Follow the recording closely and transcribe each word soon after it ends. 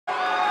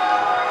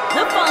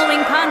The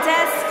following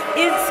contest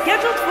is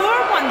scheduled for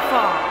one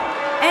fall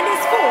and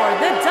is for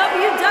the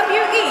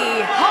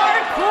WWE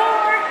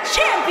Hardcore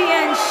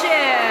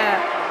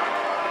Championship.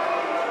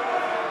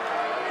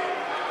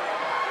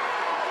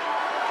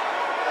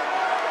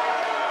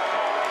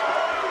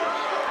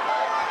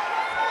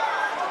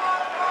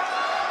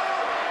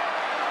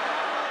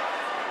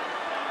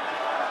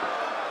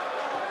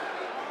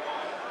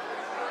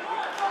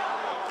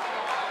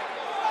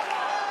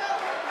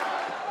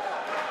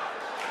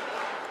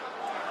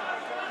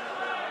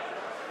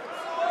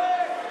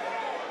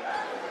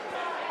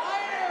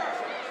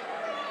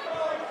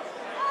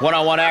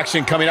 One-on-one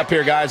action coming up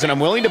here, guys, and I'm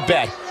willing to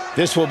bet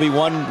this will be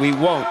one we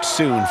won't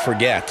soon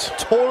forget.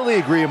 Totally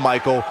agree,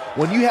 Michael.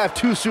 When you have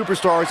two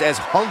superstars as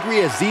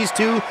hungry as these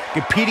two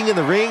competing in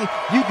the ring,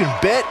 you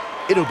can bet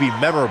it'll be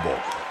memorable.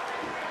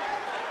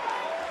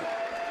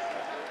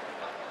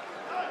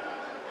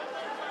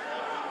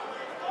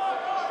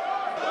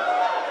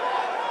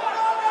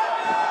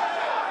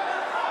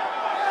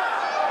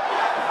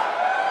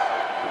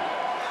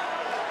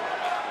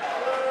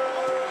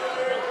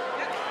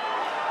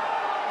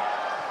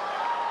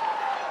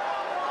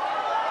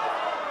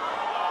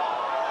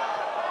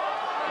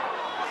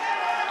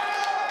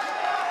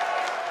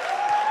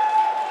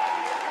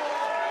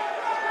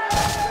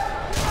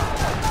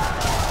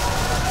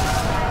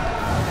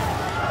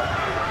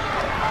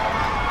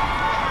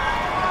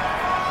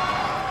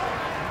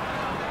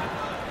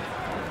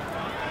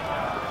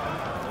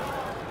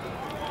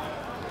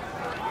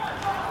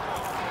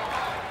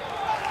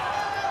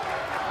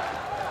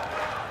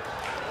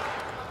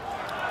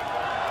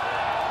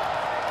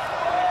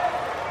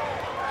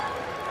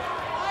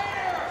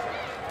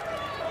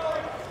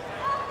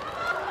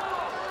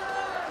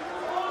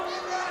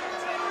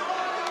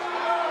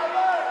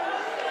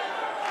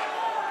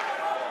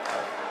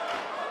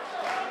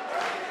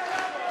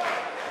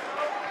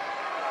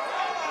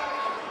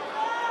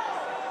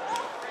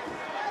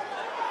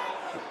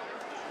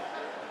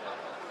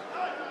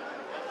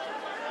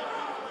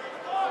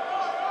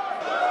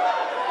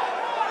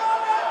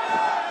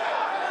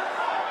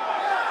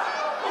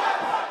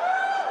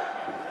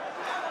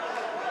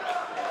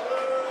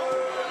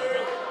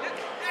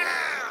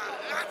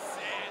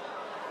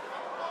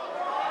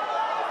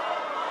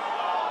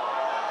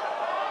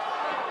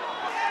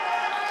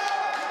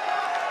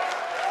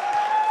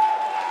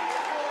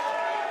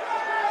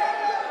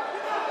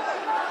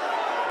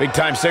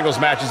 Big-time singles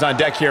matches on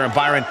deck here, and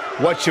Byron,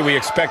 what should we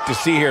expect to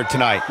see here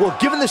tonight? Well,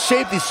 given the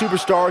shape these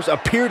superstars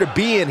appear to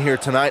be in here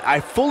tonight, I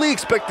fully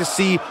expect to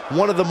see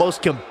one of the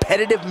most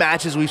competitive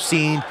matches we've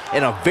seen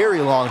in a very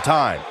long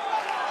time.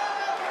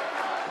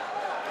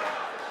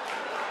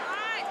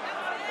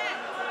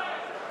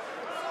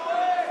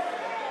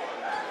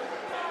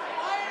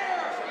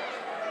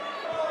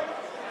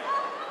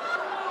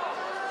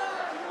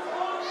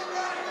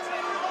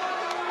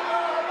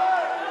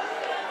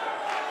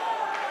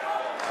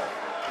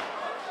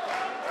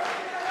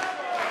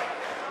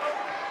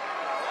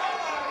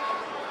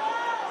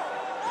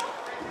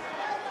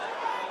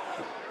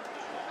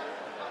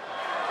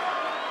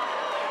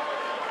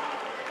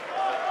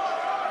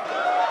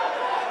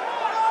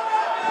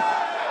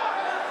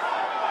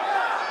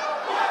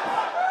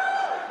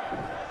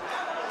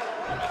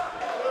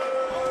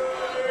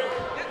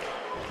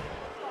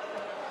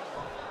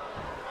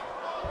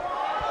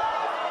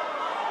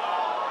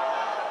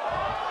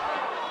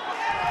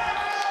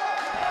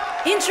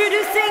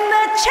 Introducing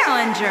the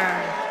challenger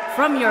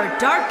from your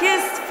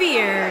darkest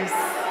fears,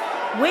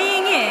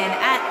 weighing in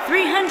at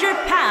 300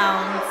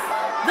 pounds,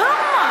 the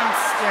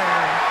Monster.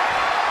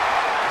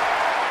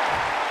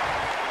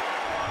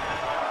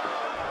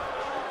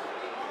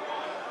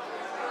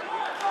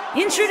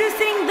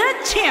 Introducing the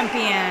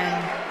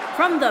champion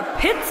from the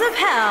pits of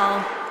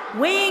hell,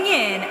 weighing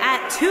in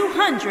at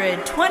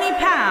 220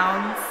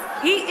 pounds,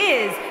 he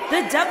is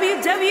the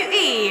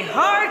WWE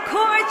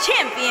Hardcore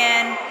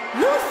Champion,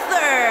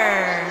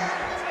 Lucifer.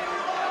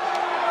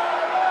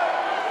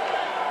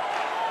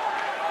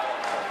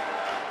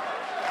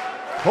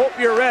 Hope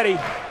you're ready.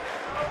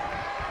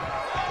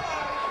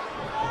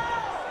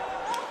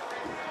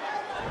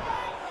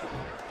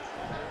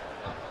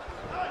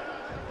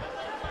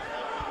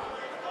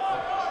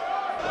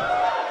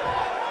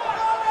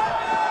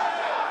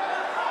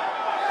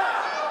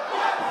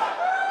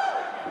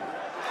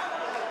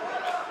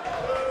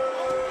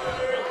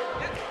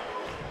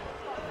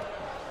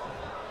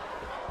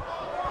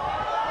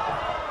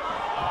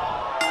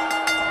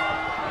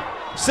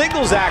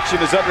 Singles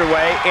action is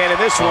underway, and in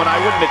this one, I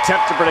wouldn't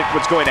attempt to predict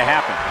what's going to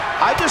happen.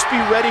 I'd just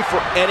be ready for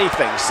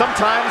anything.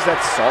 Sometimes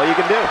that's all you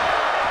can do.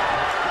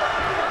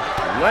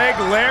 Leg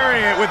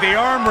lariat with the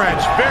arm wrench.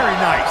 Very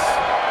nice.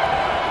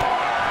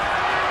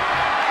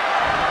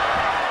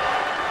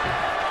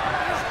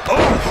 Oh!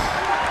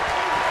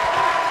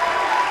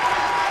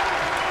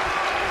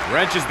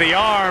 Wrenches the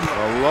arm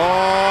a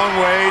long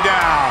way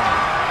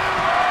down.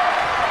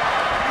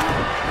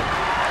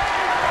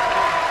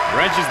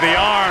 Wrenches the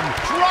arm.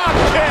 Drop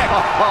kick.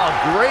 Oh,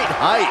 great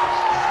height.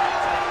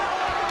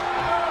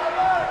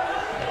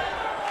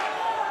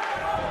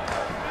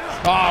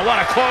 Oh, what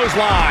a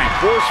clothesline.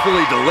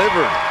 Forcefully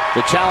delivered.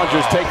 The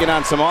challenger's taking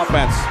on some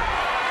offense,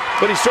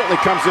 but he certainly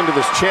comes into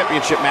this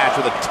championship match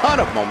with a ton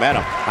of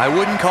momentum. I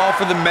wouldn't call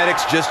for the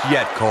medics just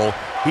yet, Cole.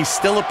 He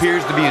still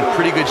appears to be in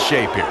pretty good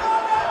shape here.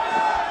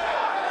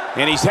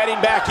 And he's heading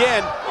back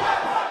in.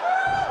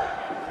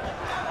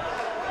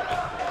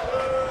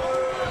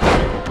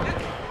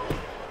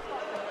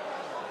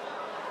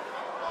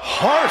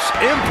 Harsh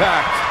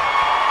impact.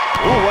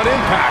 Ooh, what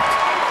impact.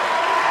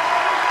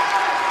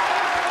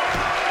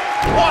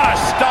 What a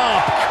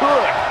stomp.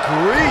 Good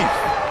grief.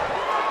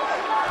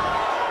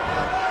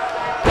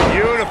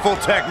 Beautiful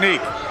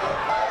technique.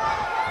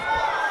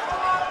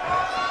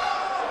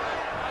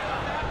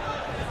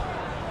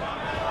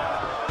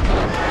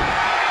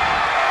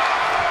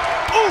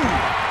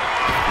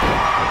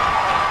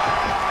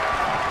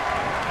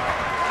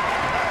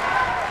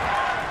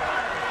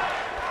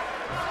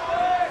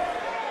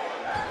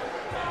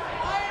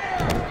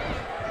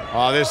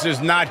 Oh, this is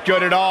not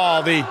good at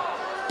all.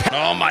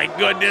 Oh my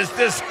goodness,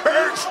 this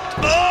hurts.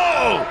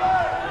 Oh!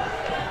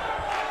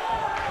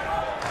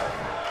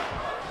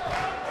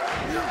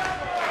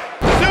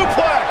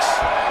 Suplex!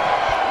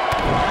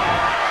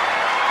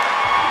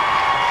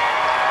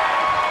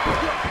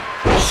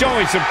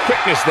 Showing some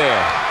quickness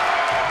there.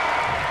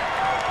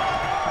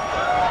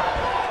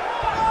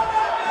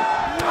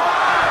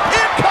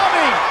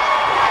 Incoming!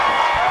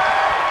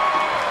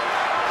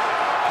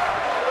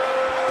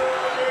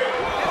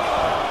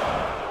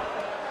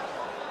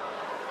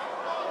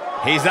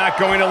 He's not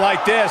going to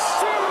like this.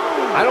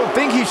 I don't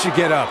think he should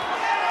get up.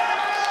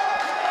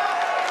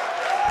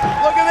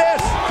 Look at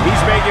this!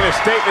 He's making a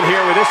statement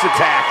here with this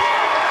attack.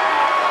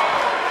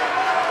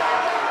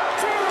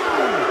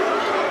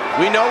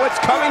 We know what's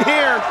coming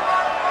here.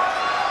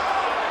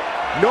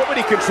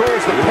 Nobody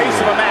controls the pace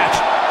of a match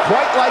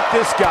quite like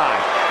this guy.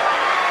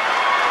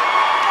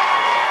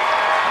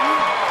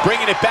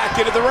 Bringing it back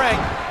into the ring.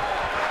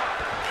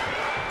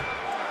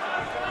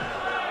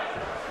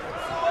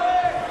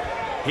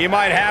 He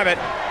might have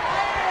it.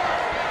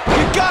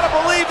 You gotta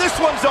believe this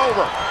one's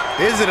over.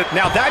 Isn't it?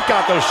 Now that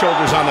got those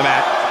shoulders on the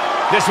mat.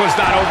 This one's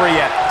not over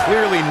yet.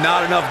 Clearly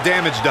not enough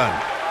damage done.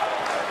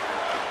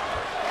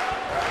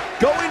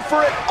 Going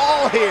for it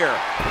all here.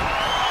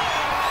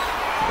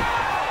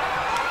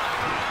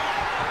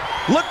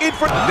 Looking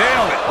for...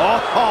 Nailed it.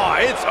 Oh,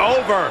 it's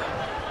over.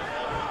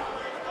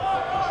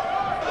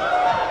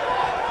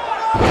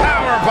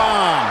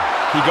 Powerbomb.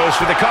 He goes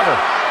for the cover.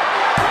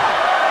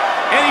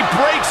 And he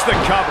breaks the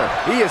cover.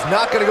 He is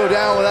not going to go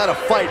down without a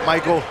fight,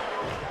 Michael.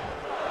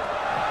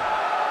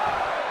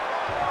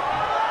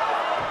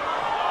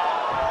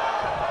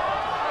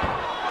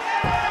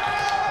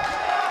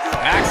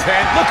 Axe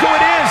head. Look who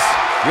it is.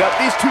 Yep,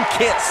 these two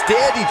can't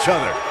stand each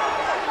other.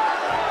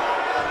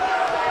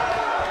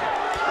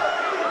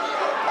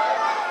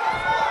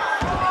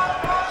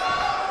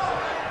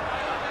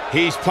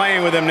 He's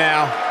playing with him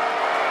now.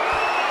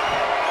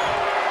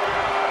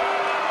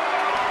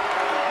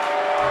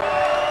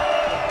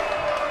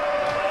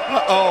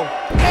 Uh-oh.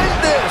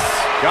 End this.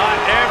 Got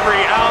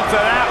every ounce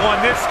of that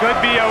one. This could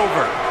be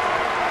over.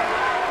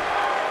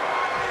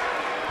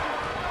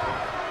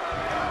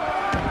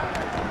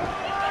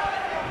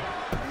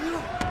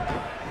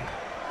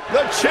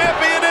 The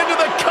champion into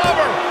the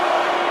cover.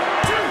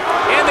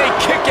 And they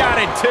kick out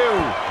at two.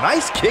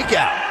 Nice kick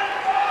out.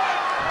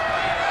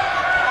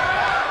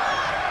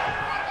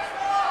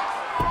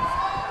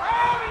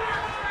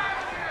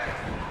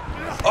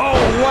 Oh,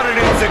 what an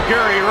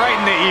enziguri right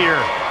in the ear.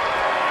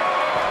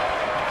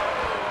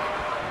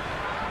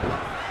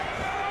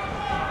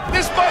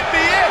 This might be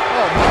it.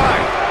 Oh, my.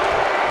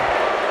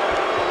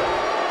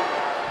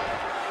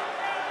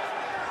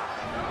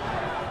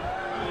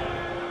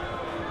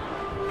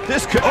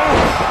 This could... I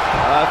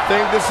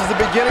think this is the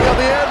beginning of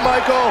the end,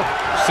 Michael.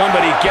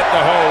 Somebody get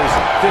the hose.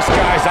 This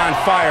guy's on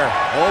fire.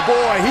 Oh,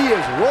 boy, he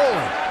is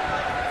rolling.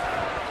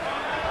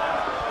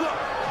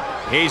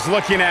 He's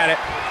looking at it.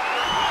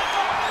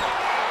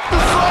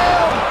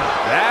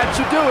 That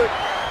should do it.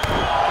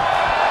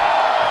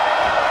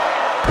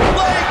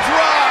 Leg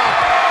drop.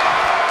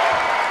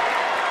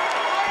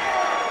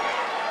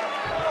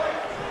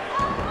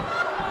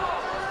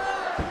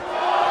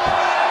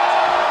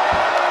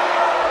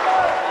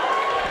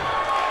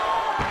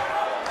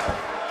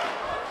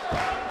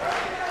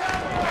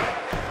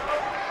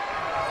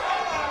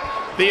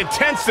 The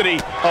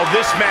intensity of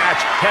this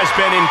match has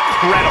been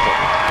incredible.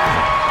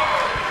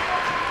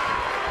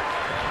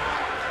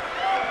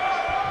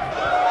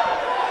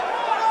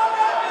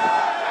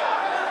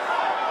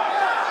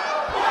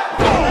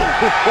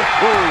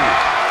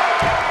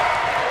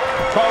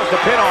 Calls the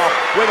pin off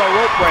with a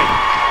rope break.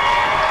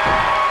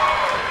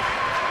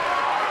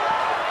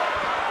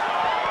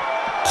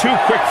 Too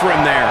quick for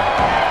him there.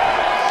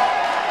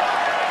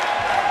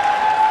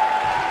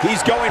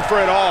 He's going for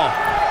it all.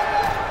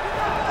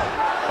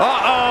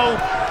 Uh-oh.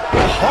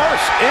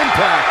 Harsh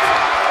impact.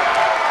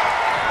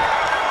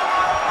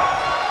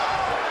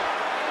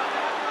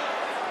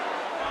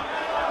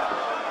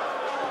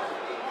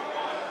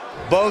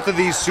 Both of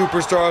these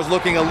superstars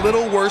looking a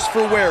little worse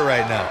for wear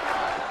right now.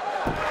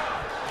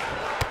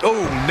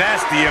 Oh,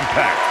 nasty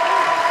impact.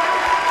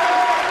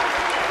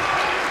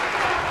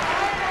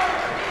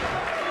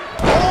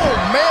 Oh,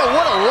 man,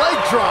 what a leg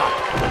drop.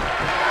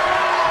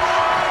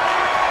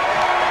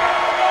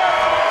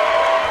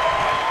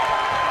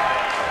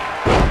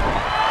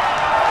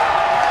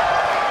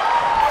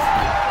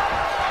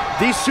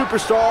 These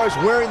superstars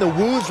wearing the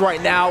wounds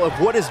right now of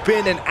what has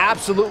been an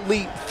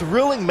absolutely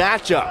thrilling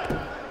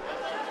matchup.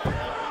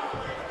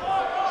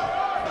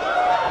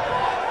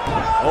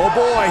 Oh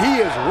boy,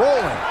 he is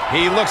rolling.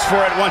 He looks for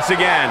it once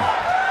again.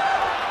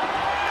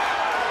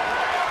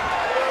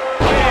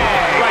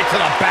 Right to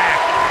the back.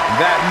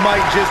 That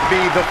might just be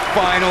the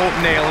final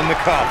nail in the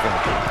coffin.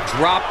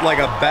 Dropped like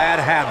a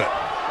bad habit.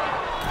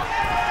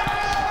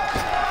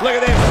 Look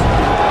at this.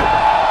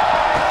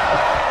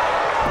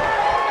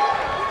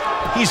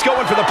 He's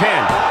going for the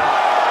pin.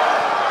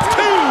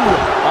 2!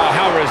 Oh,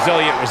 how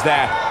resilient was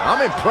that?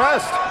 I'm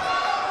impressed.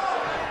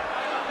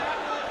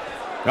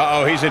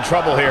 Uh-oh, he's in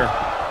trouble here.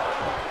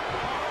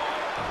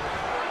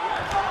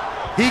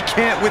 He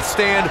can't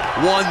withstand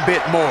one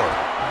bit more.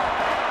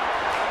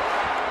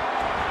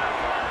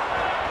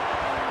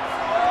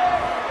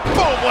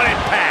 Boom, what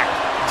impact!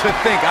 To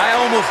think, I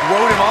almost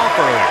wrote him off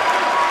earlier.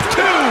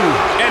 2!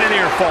 And an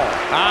ear fall.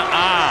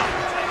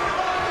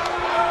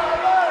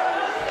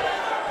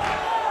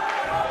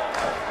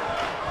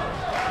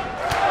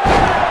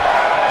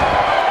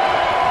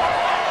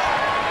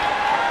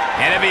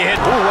 And if he hit,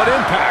 ooh, what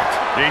impact!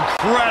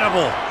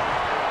 Incredible!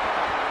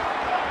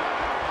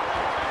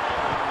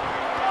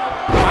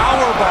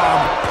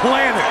 Powerbomb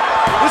planted.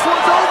 This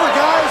one's over,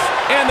 guys.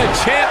 And the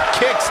champ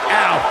kicks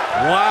out.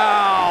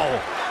 Wow!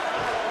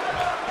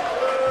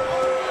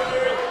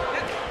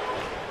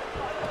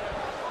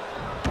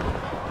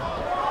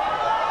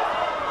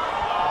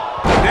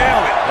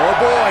 Nailed it. Oh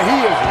boy, he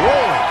is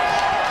rolling.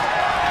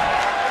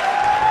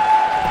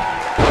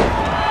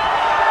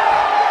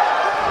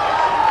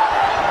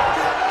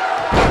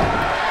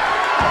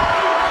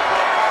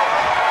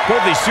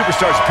 Both these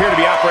superstars appear to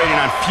be operating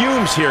on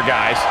fumes here,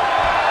 guys.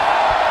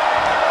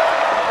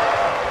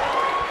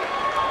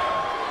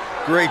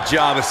 Great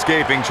job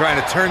escaping, trying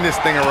to turn this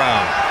thing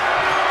around.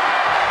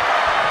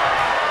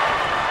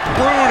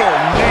 Brutal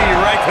knee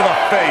right to the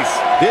face.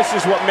 This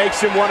is what makes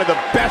him one of the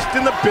best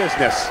in the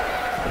business.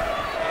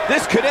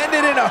 This could end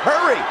it in a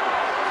hurry.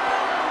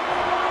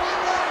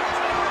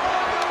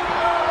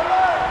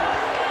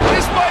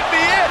 This might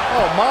be it.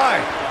 Oh my.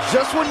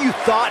 Just when you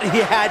thought he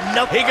had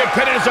nothing. He could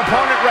pin his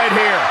opponent right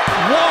here.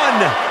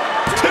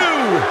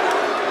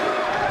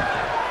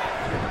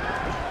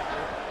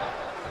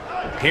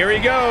 1, 2. Here he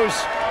goes.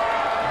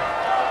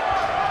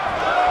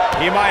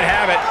 He might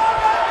have it.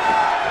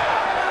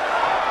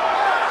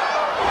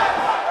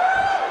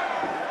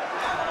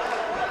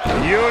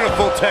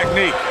 Beautiful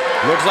technique.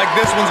 Looks like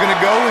this one's gonna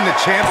go in the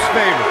champ's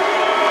favor.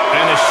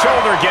 And the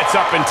shoulder gets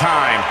up in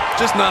time.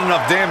 Just not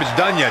enough damage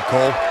done yet,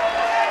 Cole.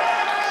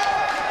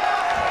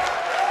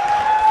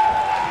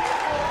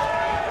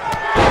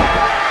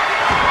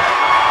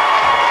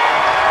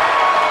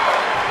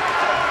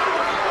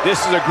 This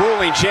is a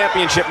grueling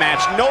championship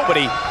match.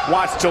 Nobody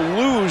wants to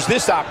lose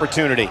this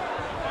opportunity.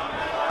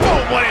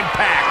 Boom, what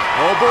impact!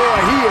 Oh boy,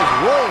 he is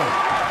rolling.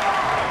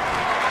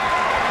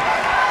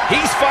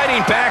 He's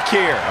fighting back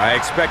here. I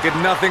expected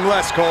nothing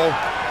less, Cole.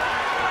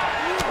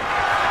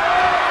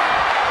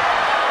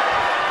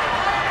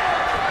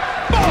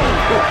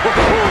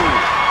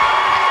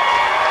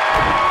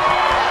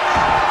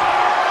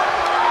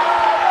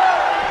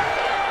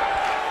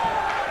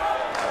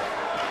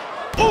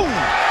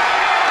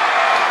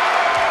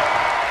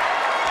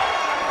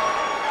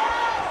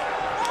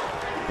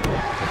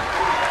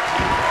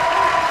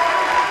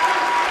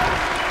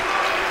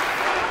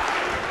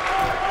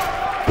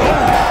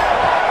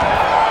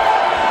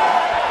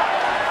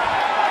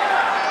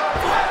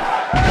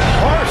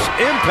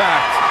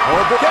 Impact.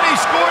 Oh, can he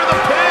score the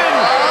pin?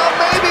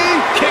 Maybe.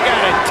 Kick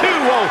out at 2.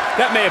 Oh,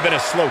 that may have been a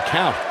slow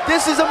count.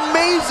 This is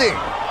amazing.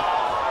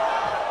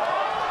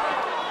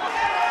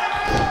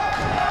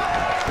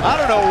 I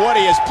don't know what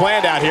he has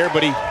planned out here,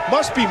 but he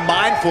must be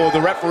mindful of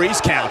the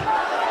referee's count.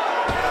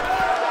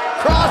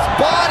 Cross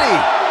body.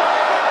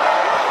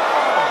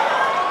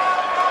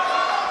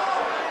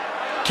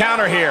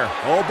 Counter here.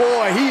 Oh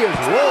boy, he is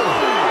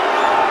rolling.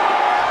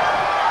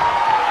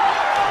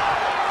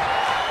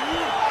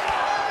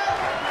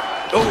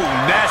 Oh,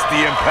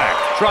 nasty impact.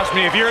 Trust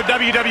me, if you're a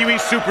WWE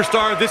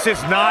superstar, this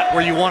is not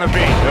where you want to be.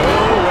 No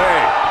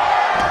way.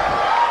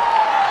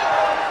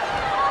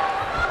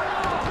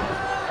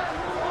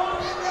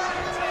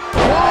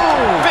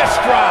 Whoa. Fist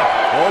drop.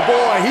 Oh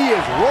boy, he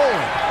is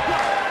rolling.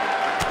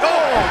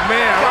 Oh,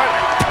 man.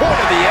 Right point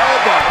of the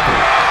elbow.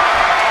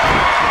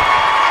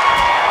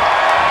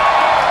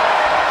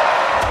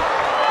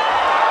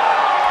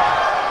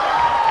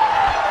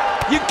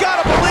 You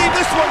gotta believe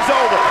this one's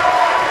over.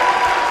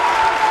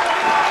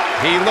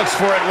 He looks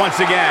for it once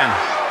again.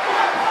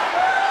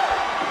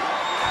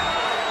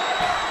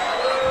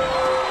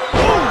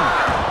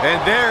 And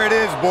there it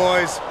is,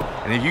 boys.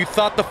 An And if you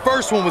thought the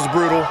first one was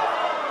brutal,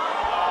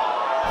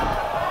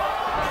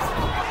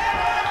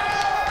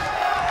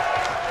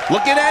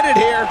 looking at it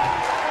here.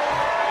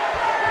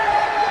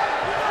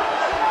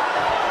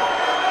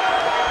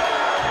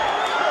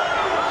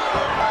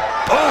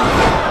 Oh!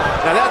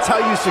 Now that's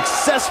how you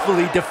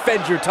successfully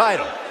defend your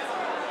title.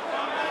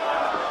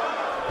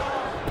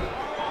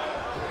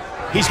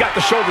 He's got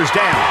the shoulders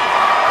down.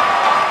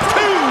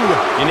 2!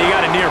 And he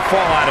got a near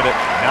fall out of it.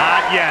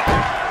 Not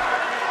yet.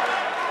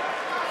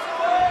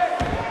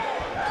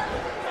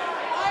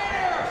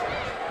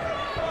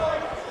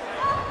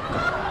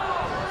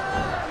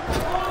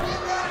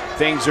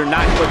 Things are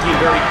not looking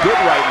very good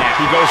right now.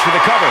 He goes for the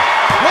cover.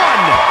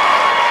 1,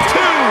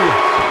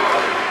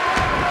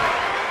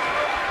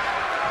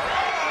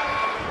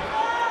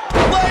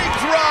 2. Leg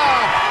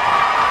drop.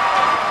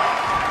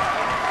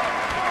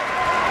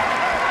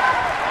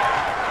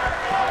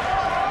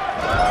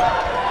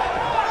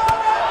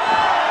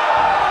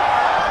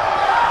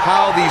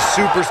 how these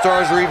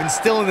superstars are even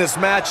still in this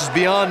match is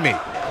beyond me,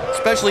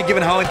 especially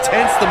given how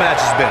intense the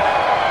match has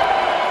been.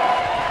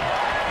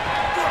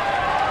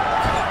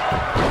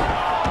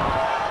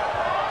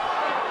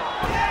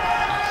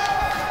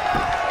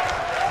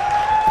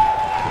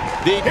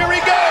 Here he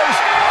goes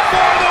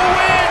for the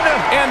win!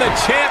 And the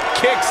champ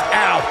kicks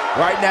out.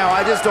 Right now,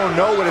 I just don't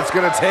know what it's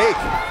going to take.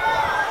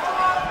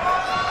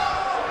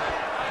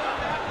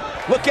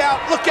 Look out,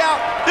 look out.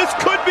 This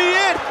could be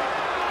it.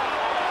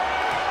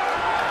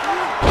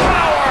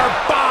 Power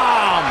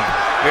bomb.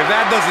 If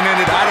that doesn't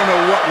end it, I don't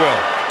know what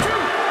will.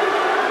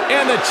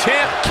 And the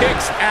champ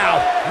kicks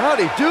out. How'd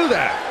he do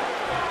that?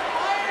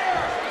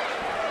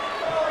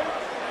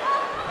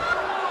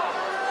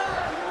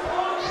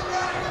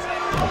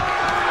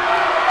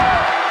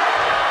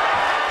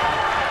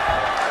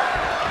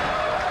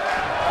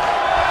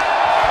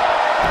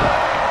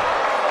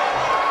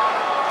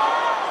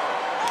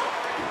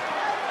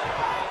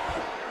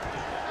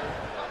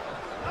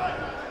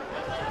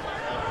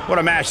 What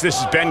a match this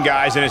has been,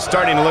 guys, and it's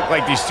starting to look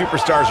like these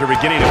superstars are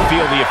beginning to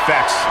feel the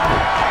effects.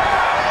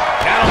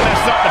 That'll mess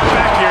up the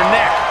back of your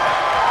neck.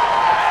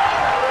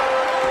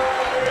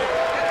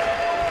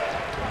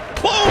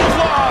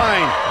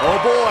 Clothesline!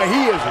 Oh boy,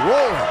 he is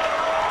rolling.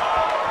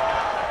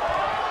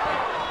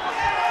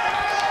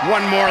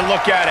 One more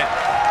look at it.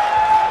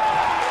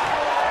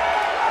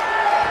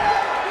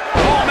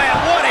 Oh man,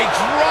 what a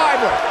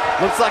driver!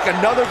 Looks like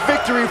another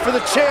victory for the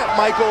champ,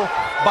 Michael.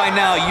 By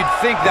now, you'd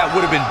think that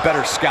would have been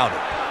better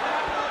scouted.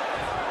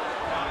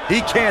 He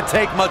can't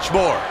take much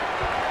more.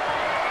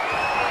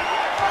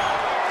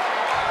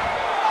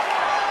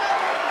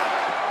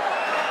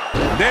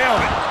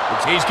 Nailed it.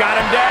 He's got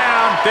him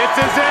down. This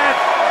is it.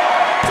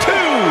 2,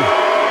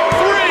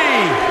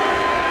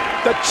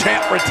 3. The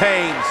champ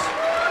retains.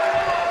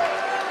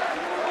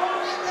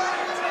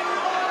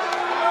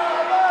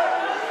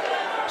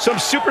 Some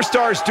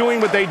superstars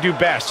doing what they do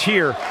best.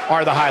 Here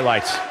are the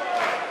highlights.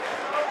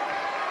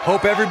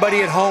 Hope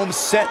everybody at home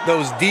set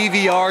those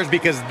DVRs,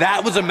 because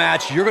that was a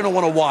match you're going to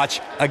want to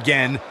watch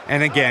again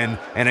and again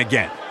and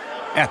again.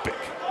 Epic.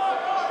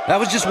 That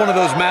was just one of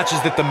those matches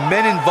that the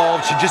men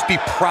involved should just be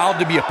proud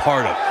to be a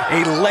part of.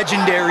 A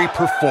legendary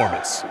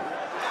performance.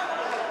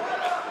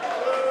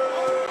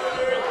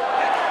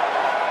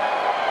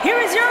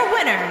 Here is your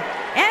winner,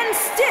 and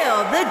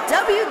still the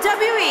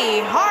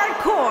WWE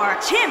Hardcore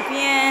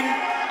Champion,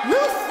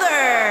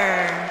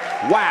 Lucifer.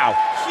 Wow,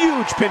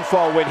 huge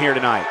pinfall win here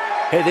tonight.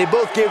 Hey, they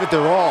both gave it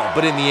their all,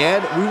 but in the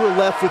end, we were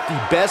left with the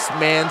best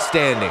man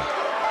standing.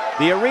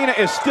 The arena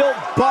is still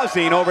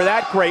buzzing over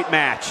that great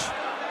match.